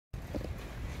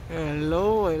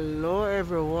Hello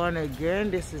everyone again.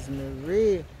 This is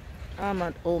Marie. I'm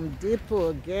at Home Depot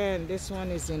again. This one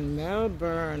is in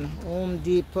Melbourne, Home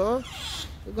Depot.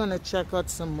 We're gonna check out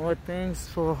some more things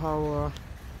for our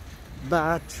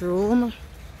bathroom.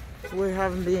 We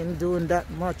haven't been doing that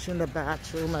much in the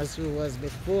bathroom as we was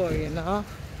before, you know.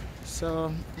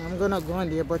 So I'm gonna go in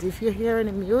there. But if you hear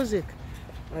any music,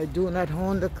 I do not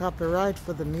own the copyright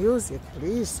for the music,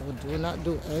 please. So do not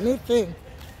do anything.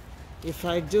 If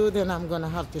I do, then I'm gonna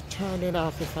have to turn it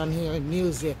off if I'm hearing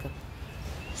music.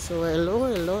 So hello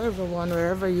everyone,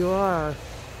 wherever you are,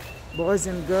 boys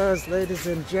and girls, ladies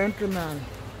and gentlemen.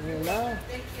 Hello.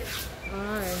 Thank you.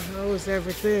 Hi, how's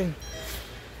everything?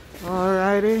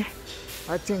 Alrighty.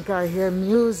 I think I hear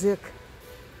music,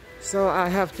 so I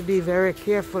have to be very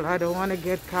careful. I don't want to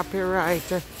get copyright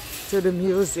to the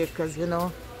music, because you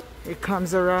know it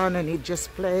comes around and it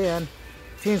just play and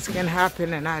things can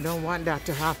happen, and I don't want that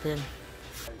to happen.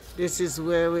 This is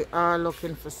where we are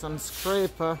looking for some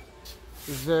scraper.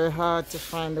 It's very hard to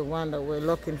find the one that we're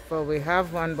looking for. We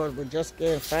have one, but we just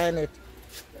can't find it.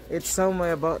 It's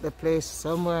somewhere about the place,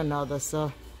 somewhere or another.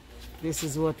 So this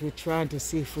is what we're trying to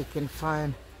see if we can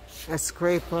find a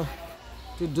scraper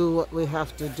to do what we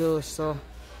have to do. So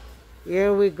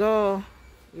here we go.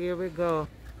 Here we go.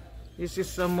 This is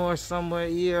some more somewhere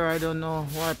here. I don't know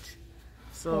what.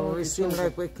 So it seems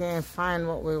like we can't find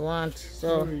what we want.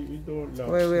 So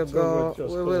where we'll go,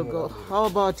 we will go. How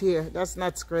about here? That's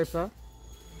not scraper.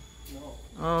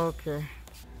 No. Okay.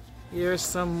 Here's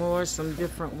some more, some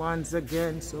different ones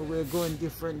again. So we're going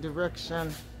different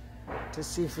direction to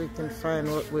see if we can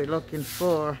find what we're looking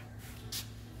for.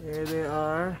 Here they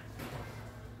are.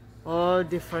 All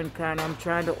different kind. I'm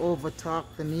trying to overtalk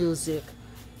the music,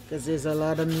 because there's a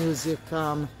lot of music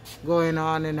going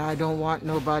on, and I don't want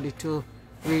nobody to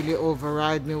really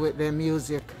override me with their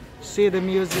music. See, the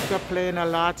music are playing a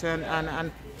lot,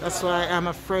 and that's why I'm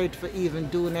afraid for even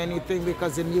doing anything,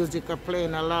 because the music are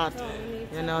playing a lot.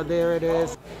 You know, there it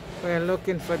is. We're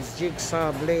looking for the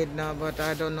jigsaw blade now, but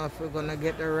I don't know if we're gonna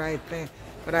get the right thing.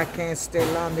 But I can't stay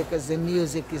long because the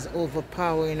music is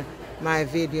overpowering my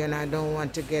video, and I don't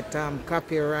want to get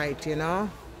copyright, you know.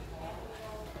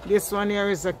 This one here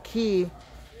is a key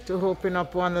to open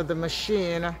up one of the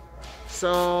machine.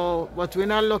 So, but we're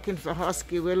not looking for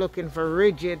husky, we're looking for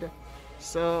rigid.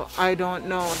 So I don't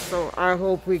know. So I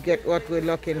hope we get what we're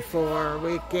looking for.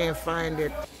 We can't find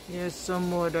it. Here's some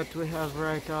more that we have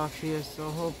right off here. So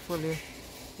hopefully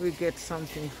we get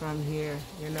something from here,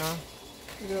 you know.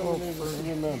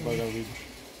 Hopefully.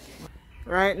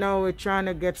 Right now we're trying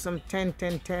to get some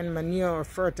 10-10-10 manure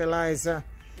fertilizer.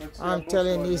 I'm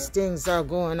telling these things are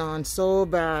going on so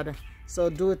bad. So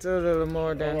do it a little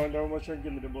more then.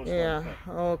 Yeah,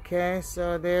 okay,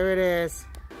 so there it is.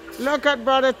 Look at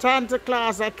Brother Santa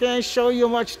Claus. I can't show you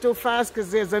much too fast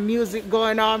because there's a music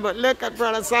going on, but look at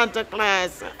Brother Santa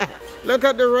Claus. Look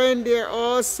at the reindeer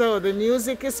also. The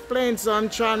music is playing, so I'm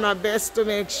trying my best to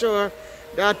make sure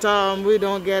that we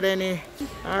don't get any.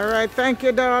 All right, thank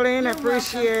you, darling. I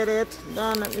appreciate it.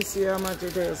 Don, let me see how much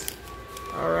it is.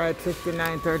 All right,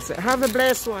 59.30. Have a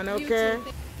blessed one, okay?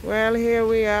 Well, here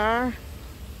we are.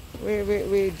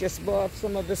 We just bought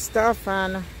some of the stuff,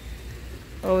 and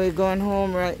we're going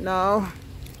home right now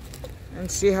and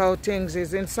see how things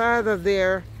is. Inside of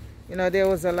there, you know, there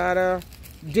was a lot of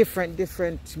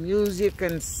different music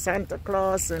and Santa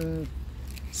Claus and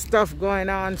stuff going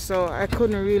on, so I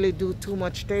couldn't really do too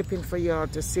much taping for y'all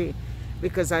to see,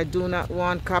 because I do not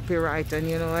want copyright. And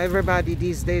you know, everybody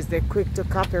these days, they're quick to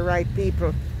copyright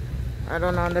people. I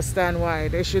don't understand why.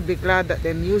 They should be glad that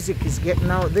their music is getting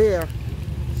out there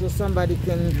so somebody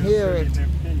can hear it,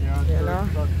 you know.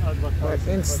 But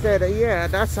instead of, yeah,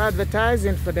 that's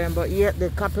advertising for them, but yet they're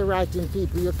copyrighting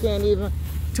people. You can't even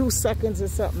 2 seconds or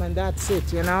something and that's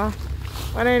it, you know.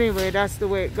 But anyway, that's the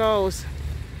way it goes.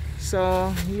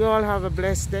 So you all have a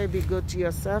blessed day. Be good to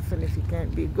yourself, and if you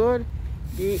can't be good,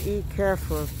 be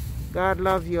careful. God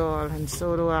love you all, and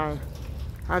so do I.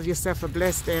 Have yourself a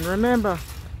blessed day, and remember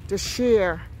to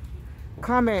share,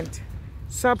 comment,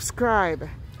 subscribe.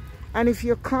 And if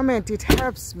you comment, it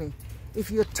helps me. If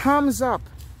you thumbs up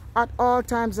at all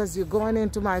times as you're going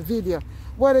into my video,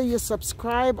 whether you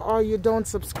subscribe or you don't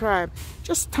subscribe,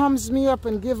 just thumbs me up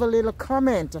and give a little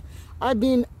comment. I've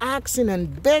been asking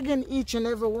and begging each and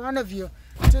every one of you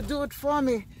to do it for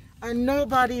me, and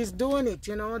nobody is doing it.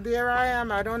 You know, there I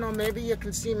am. I don't know, maybe you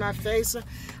can see my face.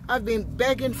 I've been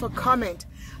begging for comment.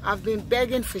 I've been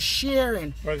begging for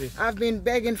sharing. I've been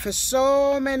begging for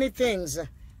so many things,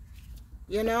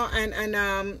 you know,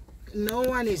 and no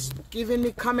one is giving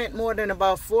me comment more than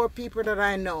about 4 people that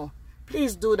I know.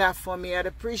 please do that for me. I'd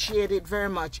appreciate it very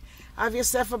much. Have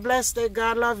yourself a blessed day.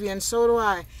 God love you, and so do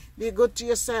I. Be good to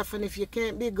yourself, and if you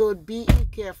can't be good, be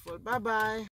careful. Bye-bye.